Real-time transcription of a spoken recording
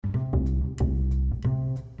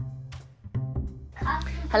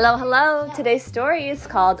Hello, hello. Today's story is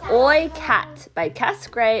called Oi Cat by Cass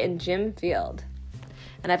Gray and Jim Field.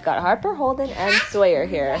 And I've got Harper Holden and Sawyer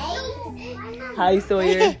here. Hi,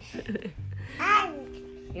 Sawyer. You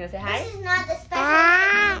want to say hi? This is not the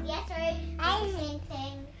special thing. Yes, or the same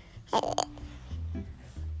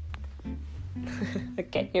thing.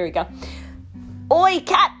 Okay, here we go. Oi,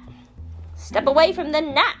 cat! Step away from the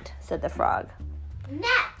gnat, said the frog. Gnat.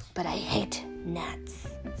 But I hate gnats,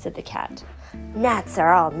 said the cat. Gnats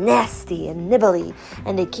are all nasty and nibbly,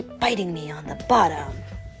 and they keep biting me on the bottom.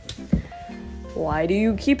 Why do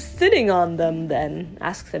you keep sitting on them, then?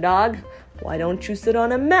 Asked the dog. Why don't you sit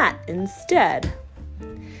on a mat instead?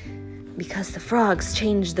 Because the frogs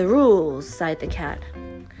changed the rules, sighed the cat.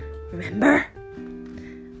 Remember?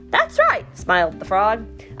 That's right, smiled the frog.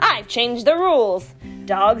 I've changed the rules.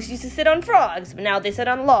 Dogs used to sit on frogs, but now they sit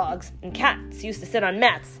on logs. And cats used to sit on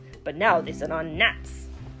mats, but now they sit on gnats.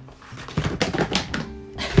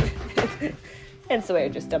 And Sawyer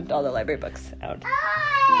just dumped all the library books out.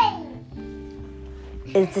 Oi!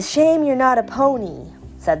 It's a shame you're not a pony,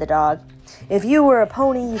 said the dog. If you were a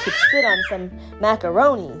pony, you could sit on some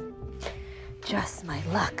macaroni. Just my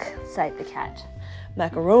luck, sighed the cat.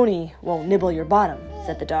 Macaroni won't nibble your bottom,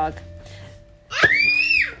 said the dog.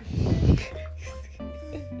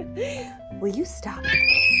 Will you stop?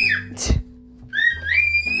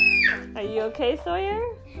 Are you okay, Sawyer?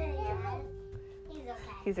 He's okay.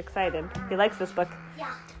 He's excited. He likes this book.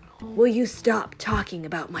 Yeah. Will you stop talking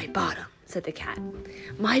about my bottom, said the cat.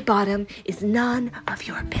 My bottom is none of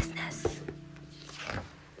your business.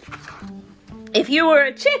 If you were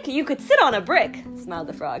a chick, you could sit on a brick, smiled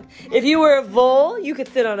the frog. If you were a vole, you could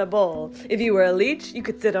sit on a bowl. If you were a leech, you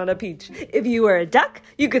could sit on a peach. If you were a duck,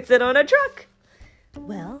 you could sit on a truck.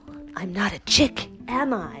 Well, I'm not a chick,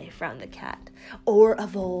 am I? Frowned the cat. Or a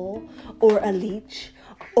vole, or a leech,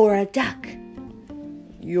 or a duck.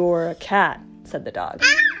 You're a cat, said the dog.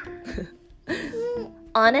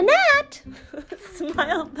 On a gnat,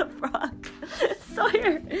 smiled the frog.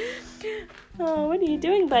 Sawyer, oh, what are you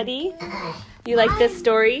doing, buddy? You like this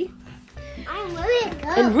story? I'm really good.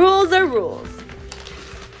 And rules are rules.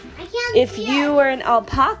 I can't If see you it. were an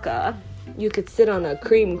alpaca, you could sit on a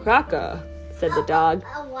cream cracker, said the dog.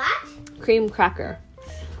 A what? Cream cracker.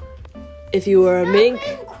 If you were a mink,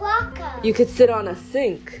 Quokka. you could sit on a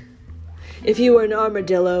sink. If you were an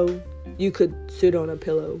armadillo, you could sit on a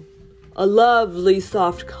pillow. A lovely,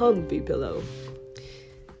 soft, comfy pillow.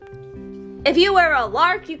 If you were a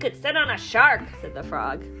lark, you could sit on a shark, said the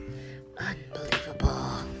frog.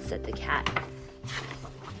 Unbelievable, said the cat.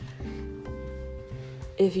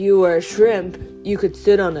 If you were a shrimp, you could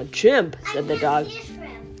sit on a chimp, said the dog.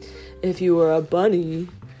 If you were a bunny,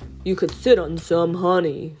 you could sit on some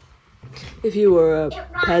honey. If you were a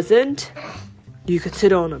peasant, you could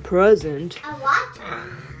sit on a present. A what?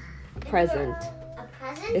 Present. A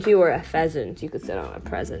present? If you were a pheasant, you could sit on a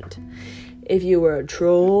present. If you were a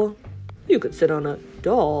troll, you could sit on a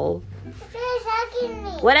doll. She's hugging me.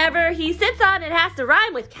 Whatever he sits on, it has to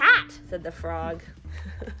rhyme with cat, said the frog.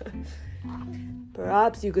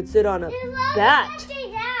 Perhaps you could sit on a bat,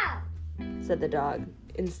 said the dog.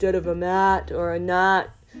 Instead of a mat or a gnat,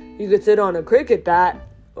 you could sit on a cricket bat,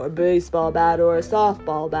 or a baseball bat, or a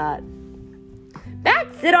softball bat.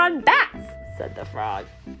 Bats sit on bats, said the frog.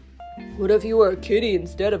 What if you were a kitty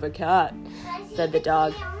instead of a cat, said the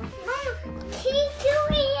dog. King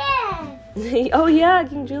Julian. Oh yeah,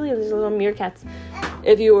 King Julian, there's little meerkats.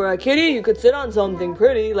 If you were a kitty, you could sit on something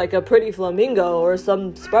pretty, like a pretty flamingo, or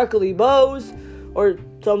some sparkly bows, or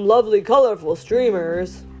some lovely colorful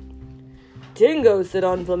streamers. Dingoes sit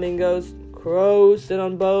on flamingos, crows sit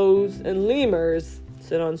on bows, and lemurs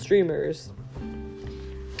sit on streamers.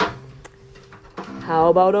 How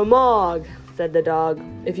about a mog, said the dog.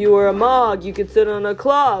 If you were a mog, you could sit on a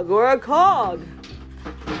clog or a cog.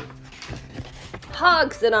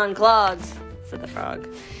 Hogs sit on clogs, said the frog.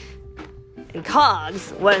 And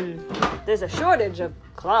cogs when there's a shortage of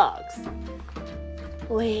clogs.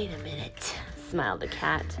 Wait a minute, smiled the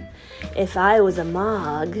cat. If I was a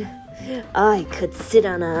mog, I could sit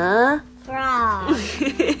on a Frog.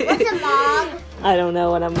 What's a mog? I don't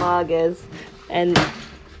know what a mog is. And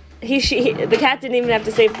the cat didn't even have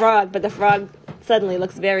to say frog, but the frog suddenly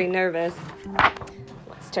looks very nervous.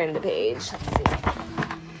 Let's turn the page. Let's see.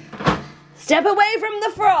 Step away from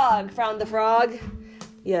the frog, frowned the frog.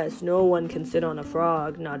 Yes, no one can sit on a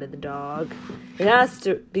frog, nodded the dog. It has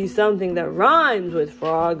to be something that rhymes with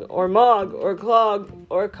frog, or mog, or clog,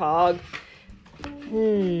 or cog.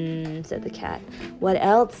 Said the cat. What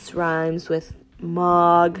else rhymes with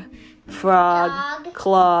mog, frog, Dog.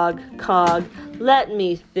 clog, cog? Let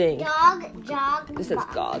me think. Dog, jog. This is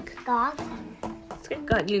gog. Gog. It's Okay,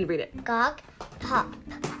 go ahead, you can read it. Gog, pop,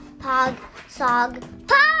 pog, sog,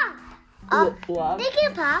 pop. Wog. They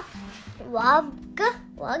can pop. Wog,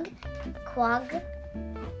 wug, quag,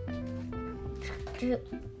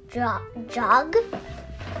 jog,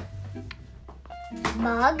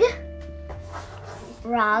 mug,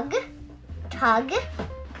 rug, tug,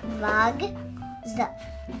 vug,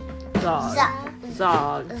 Zog.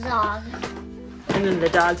 Zog. zog. And then the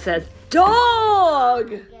dog says,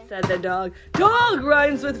 dog, said the dog. Dog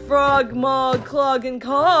rhymes with frog, mog, clog, and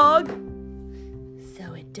cog.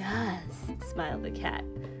 So it does, smiled the cat.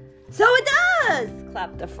 So it does,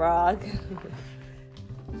 clapped the frog.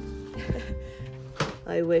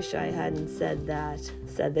 I wish I hadn't said that,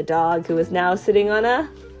 said the dog, who is now sitting on a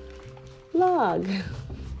log.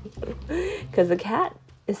 Because the cat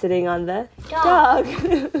is sitting on the dog.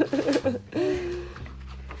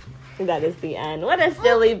 That is the end. What a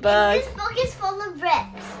silly book. This book is full of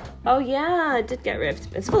rips. Oh yeah, it did get ripped.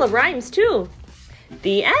 It's full of rhymes too.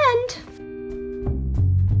 The end.